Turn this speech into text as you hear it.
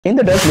In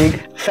the Dutch league,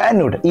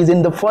 Feyenoord is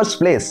in the first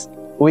place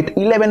with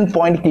 11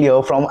 points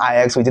clear from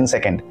Ajax, which in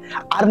second.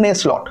 Arne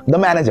Slot, the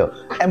manager,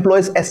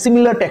 employs a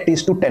similar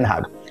tactics to Ten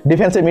Hag.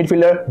 Defensive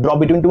midfielder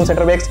drop between two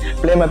center backs,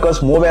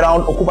 playmakers move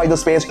around, occupy the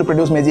space to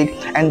produce magic,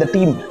 and the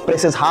team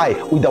presses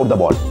high without the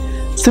ball.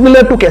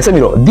 Similar to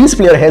Casemiro, this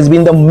player has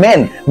been the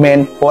main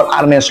man for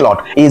Arne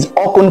Slot is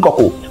Orkun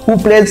Kokcu,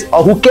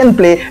 who can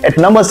play at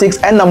number 6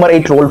 and number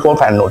 8 role for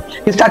Feyenoord.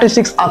 His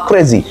statistics are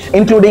crazy,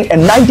 including a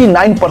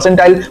 99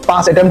 percentile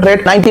pass attempt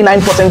rate,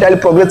 99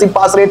 percentile progressive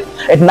pass rate,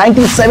 at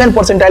 97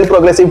 percentile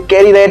progressive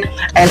carry rate,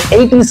 and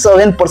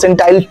 87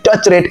 percentile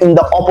touch rate in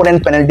the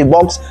opponent penalty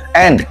box,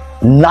 and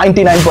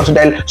 99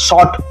 percentile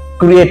shot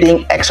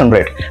creating action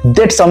rate.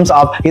 That sums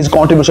up his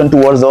contribution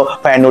towards the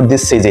Feyenoord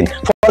this season.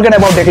 Forget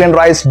about Declan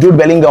Rice, Jude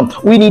Bellingham.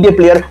 We need a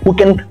player who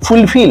can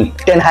fulfill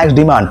Ten Hag's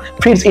demand,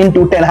 fits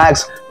into Ten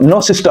Hag's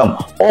system.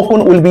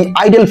 Orkun will be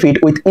ideal fit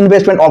with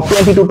investment of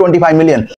 20 to 25 million.